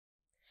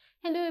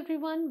Hello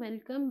everyone,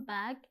 welcome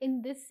back.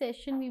 In this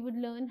session, we would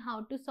learn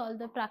how to solve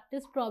the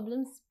practice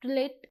problem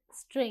split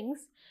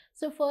strings.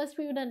 So first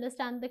we would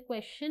understand the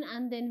question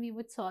and then we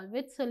would solve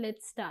it. So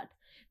let's start.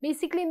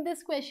 Basically in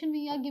this question,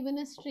 we are given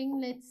a string,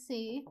 let's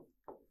say.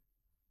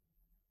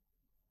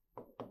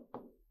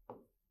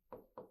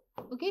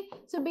 Okay,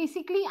 so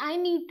basically I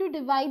need to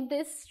divide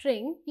this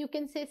string. You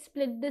can say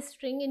split this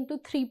string into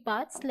three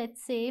parts.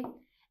 Let's say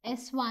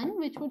S1,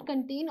 which would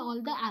contain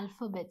all the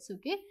alphabets.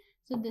 Okay,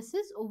 so this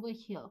is over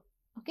here.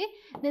 Okay,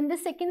 then the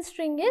second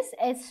string is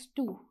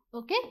S2.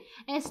 Okay,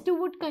 S2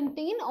 would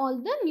contain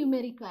all the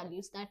numeric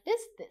values, that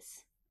is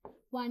this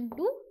 1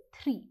 2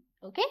 3.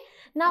 Okay,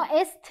 now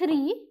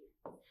S3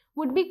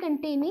 would be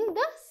containing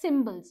the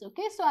symbols.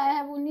 Okay, so I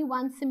have only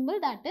one symbol,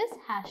 that is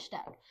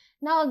hashtag.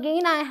 Now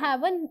again I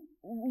have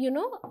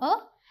a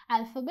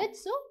alphabet,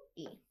 so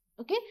A.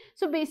 Okay,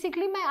 so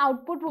basically my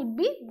output would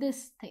be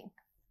this thing.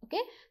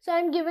 Okay, so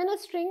I'm given a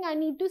string. I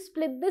need to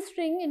split the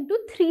string into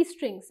three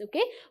strings.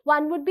 Okay,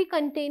 one would be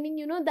containing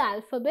the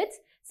alphabets,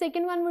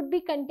 second one would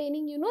be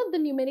containing the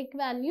numeric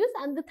values,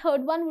 and the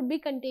third one would be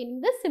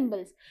containing the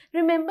symbols.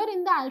 Remember,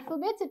 in the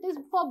alphabets it is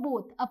for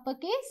both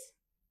uppercase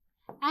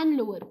and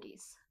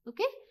lowercase.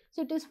 Okay,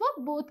 so it is for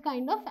both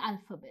kind of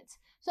alphabets.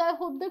 So I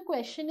hope the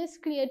question is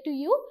clear to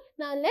you.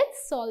 Now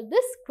let's solve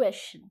this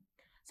question.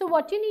 So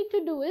what you need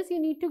to do is you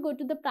need to go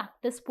to the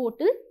practice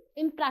portal.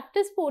 In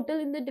practice portal,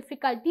 in the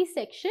difficulty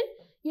section,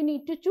 you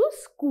need to choose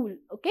school.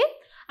 Okay,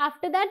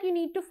 after that you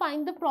need to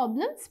find the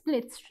problem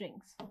split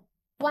strings.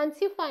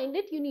 Once you find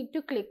it, you need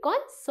to click on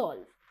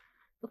solve.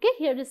 Okay,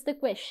 here is the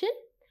question.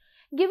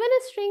 Given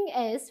a string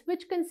S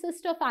which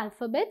consists of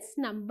alphabets,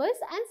 numbers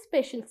and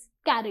special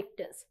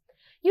characters,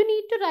 you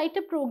need to write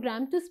a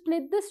program to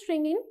split the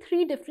string in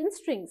three different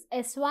strings,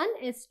 S1,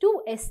 S2,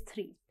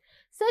 S3,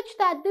 such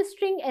that the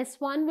string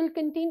S1 will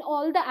contain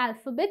all the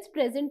alphabets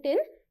present in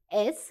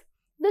S,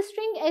 the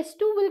string S2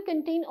 will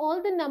contain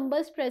all the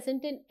numbers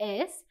present in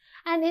S,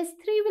 and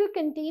S3 will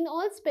contain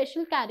all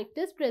special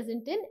characters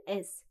present in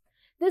S.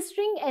 The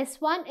string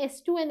S1,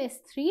 S2 and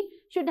S3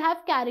 should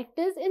have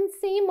characters in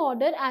same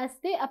order as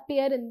they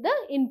appear in the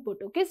input.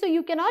 Okay, so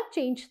you cannot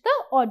change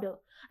the order.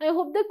 I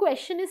hope the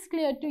question is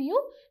clear to you.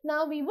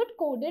 Now we would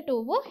code it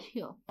over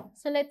here.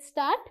 So let's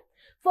start.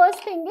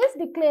 First thing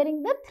is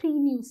declaring the three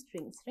new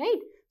strings, right?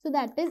 So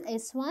that is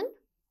S1.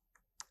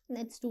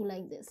 Let's do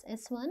like this.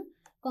 S1,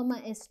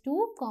 comma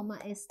S2, comma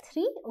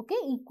S3, okay,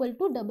 equal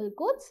to double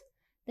quotes,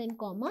 then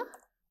comma,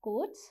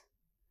 quotes,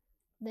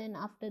 then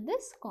after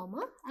this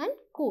comma and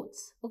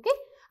quotes. Okay,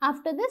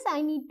 after this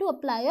I need to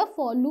apply a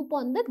for loop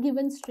on the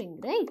given string,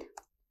 right?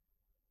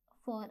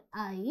 For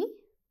I,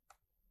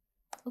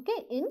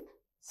 okay, in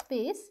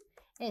space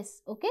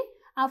S. Okay,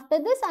 after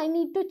this I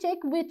need to check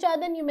which are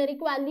the numeric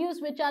values,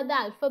 which are the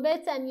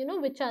alphabets, and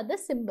which are the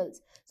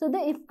symbols. So the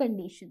if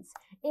conditions.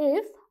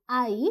 If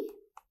I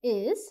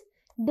is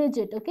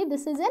digit, okay,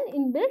 this is an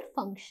inbuilt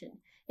function.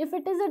 If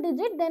it is a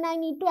digit, then I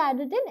need to add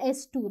it in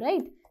S2,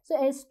 right? So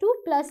S2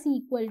 plus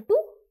equal to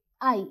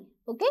I.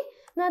 Okay,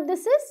 now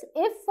this is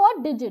if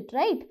for digit,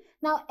 right?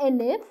 Now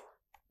elif,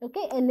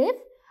 okay, elif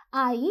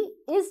I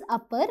is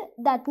upper,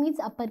 that means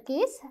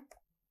uppercase,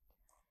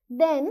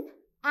 then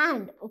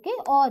and, okay,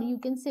 or you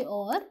can say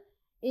or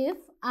if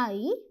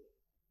I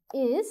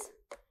is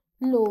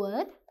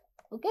lower,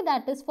 okay,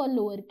 that is for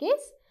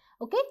lowercase.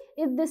 Okay,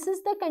 if this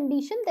is the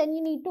condition, then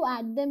you need to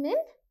add them in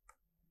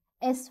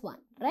S1,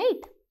 right?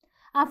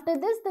 After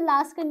this, the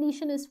last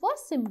condition is for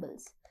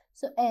symbols.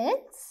 So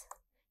else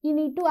you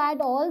need to add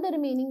all the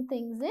remaining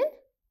things in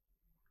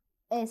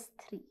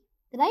S3,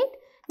 right?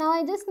 Now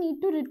I just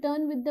need to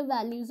return with the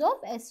values of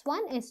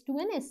S1, S2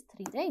 and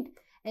S3, right?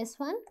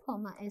 S1,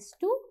 comma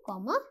S2,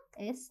 comma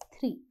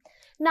S3.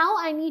 Now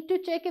I need to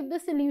check if the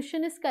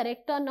solution is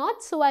correct or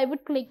not. So I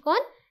would click on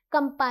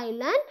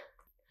compile and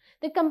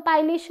the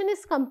compilation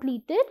is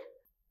completed.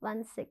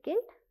 1 second.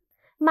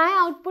 My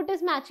output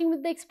is matching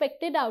with the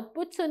expected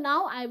output. So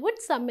now I would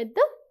submit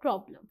the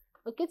problem.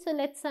 Okay, so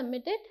let's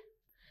submit it.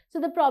 So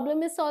the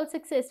problem is solved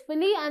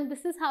successfully, and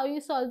this is how you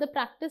solve the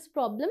practice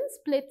problem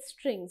split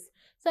strings.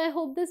 So I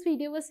hope this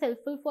video was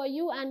helpful for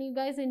you and you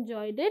guys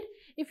enjoyed it.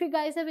 If you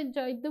guys have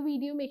enjoyed the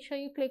video, make sure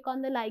you click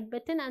on the like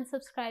button and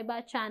subscribe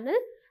our channel.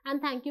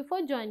 And thank you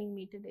for joining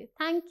me today.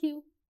 Thank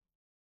you.